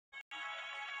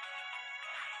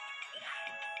Who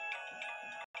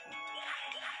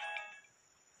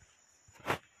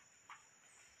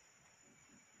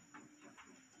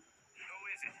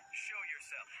is it? Show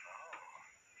yourself. Oh.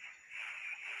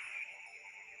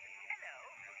 Hello.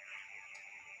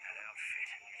 That outfit.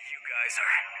 You guys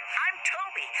are... I'm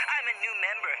Toby. I'm a new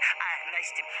member.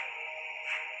 Nice to...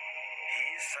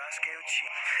 He's Sasuke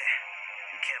Uchiha.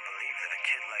 Can't believe that a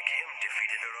kid like him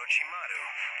defeated Orochimaru.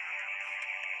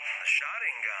 The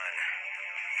Sharingan.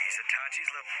 He's Itachi's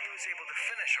love. He was able to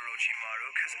finish Orochimaru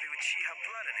because of the Uchiha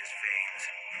blood in his veins.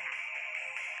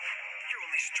 You're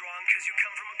only strong because you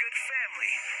come from a good family.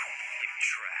 You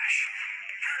trash.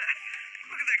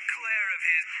 Look at that glare of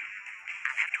his.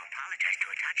 I'll have to apologize to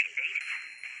Itachi later.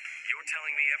 You're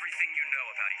telling me everything you know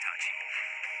about Itachi.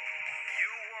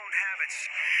 You won't have it.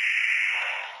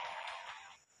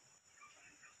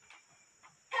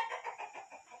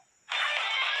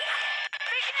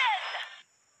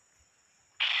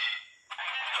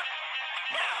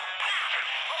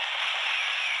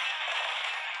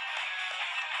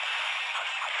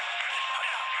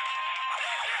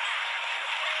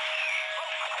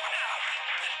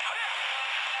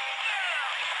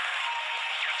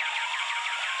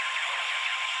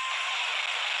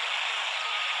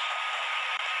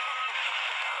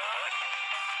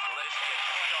 Let's get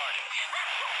started.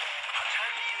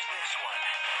 Time to use this one.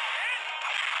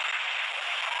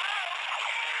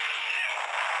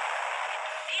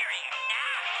 Here you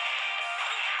now.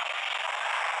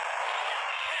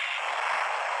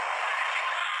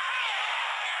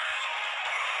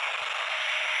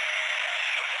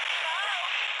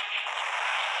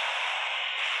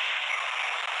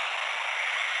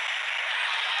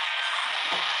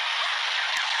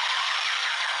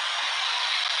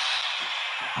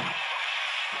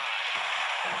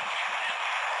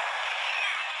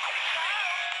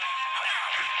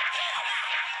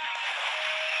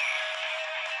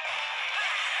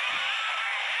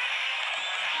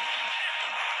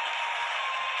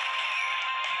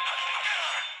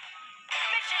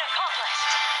 Mission accomplished.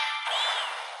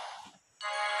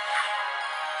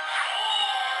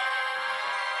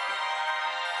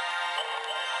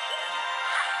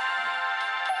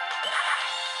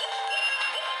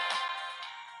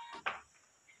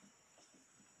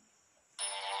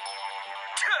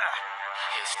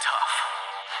 He's tough.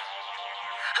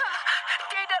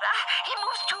 Deidara, he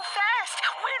moves too fast.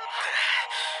 When...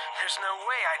 There's no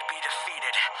way I'd be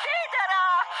defeated. Deidara!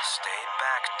 Stay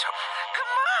back, Come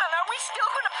on, are we still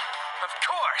gonna... Of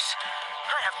course.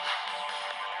 I have...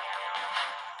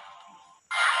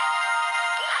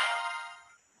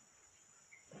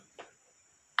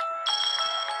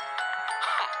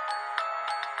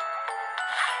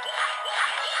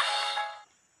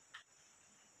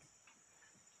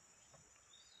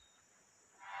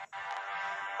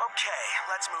 Okay,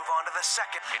 let's move on to the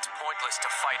second. It's pointless to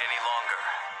fight any longer.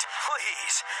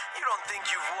 Please, you don't think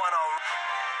you've won all...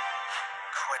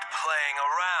 Quit playing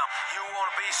around. You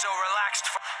won't be so relaxed.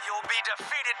 You'll be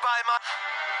defeated by my...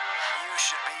 You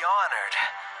should be honored.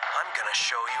 I'm gonna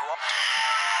show you all...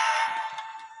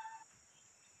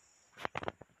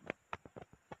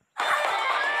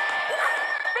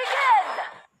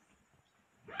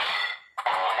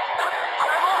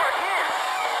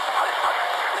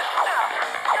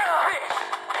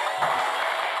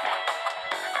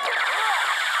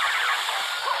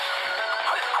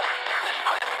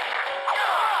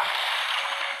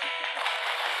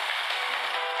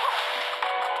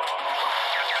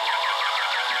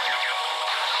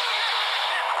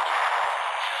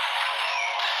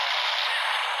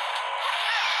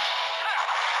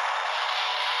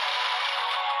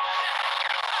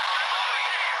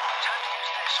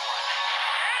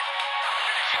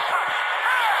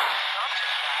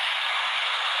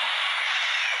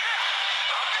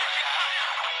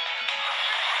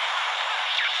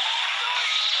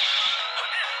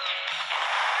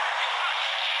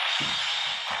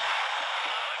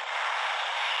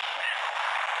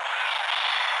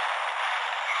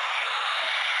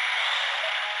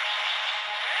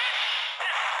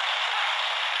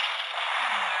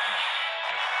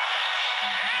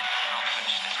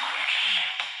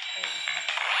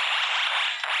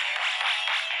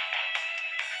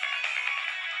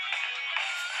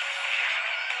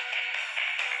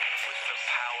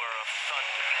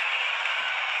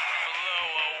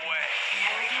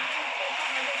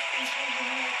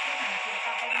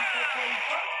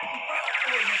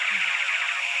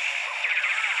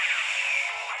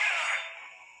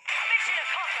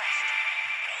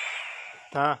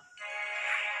 Tá.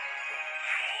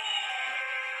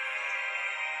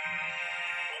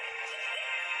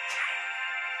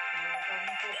 Um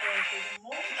monte de coisa aqui.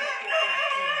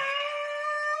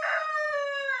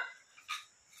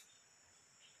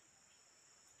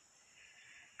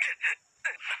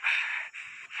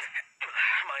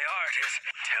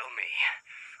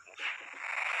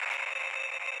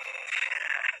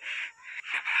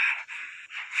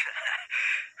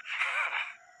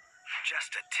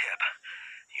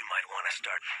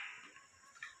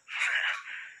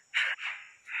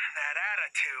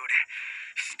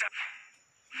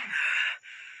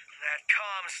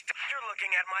 calm. You're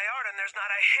looking at my art and there's not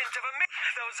a hint of a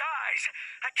those eyes.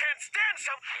 I can't stand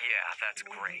some. Yeah, that's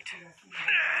great.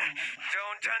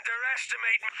 Don't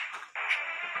underestimate me.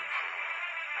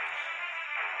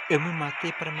 Eu me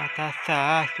matei para matar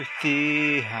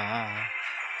Sasuke.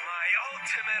 My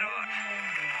ultimate art.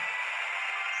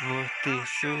 Vou ter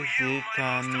que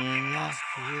caminhar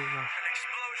sua.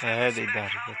 É,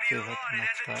 deidara, você vai te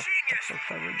matar. Você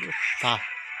acaba de estar.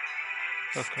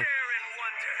 Só que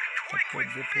pra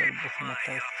poder você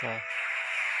matar essa.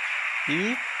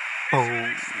 E. Pô!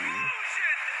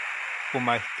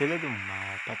 Uma estrela do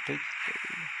mar, pra ter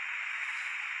estrela.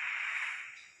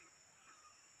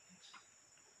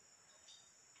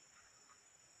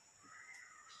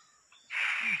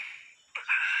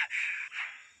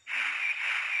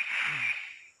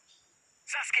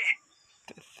 Sasuke,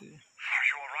 Are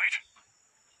you alright?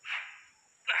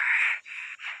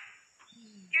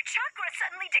 Your chakra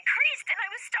suddenly decreased and I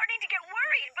was starting to get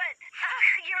worried, but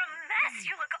you're a mess.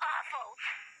 You look awful.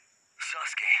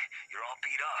 Sasuke, you're all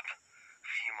beat up.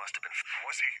 You must have been.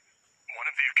 Was he one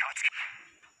of the Akatsuki?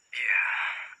 Yeah,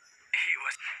 he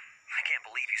was. I can't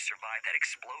believe you survived that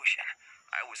explosion.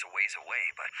 I was a ways away,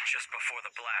 but Just before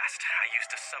the blast, I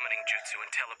used a summoning jutsu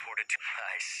and teleported to...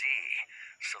 I see.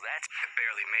 So that's. I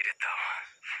barely made it, though.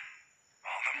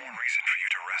 All the more reason for you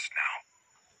to rest now.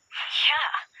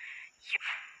 Yeah.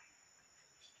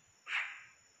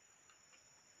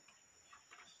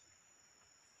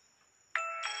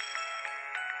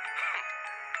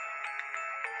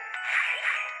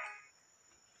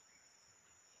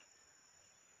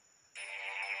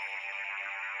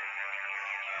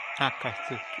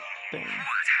 Akatsuki, bem.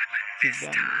 What happened this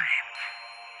Tivemos. time?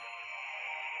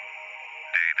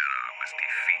 Deidara was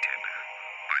defeated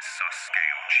by Sasuke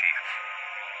Uchiha.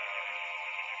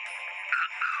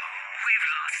 We've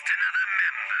lost another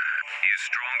member. He is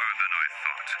stronger than I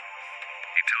thought.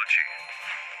 Itachi,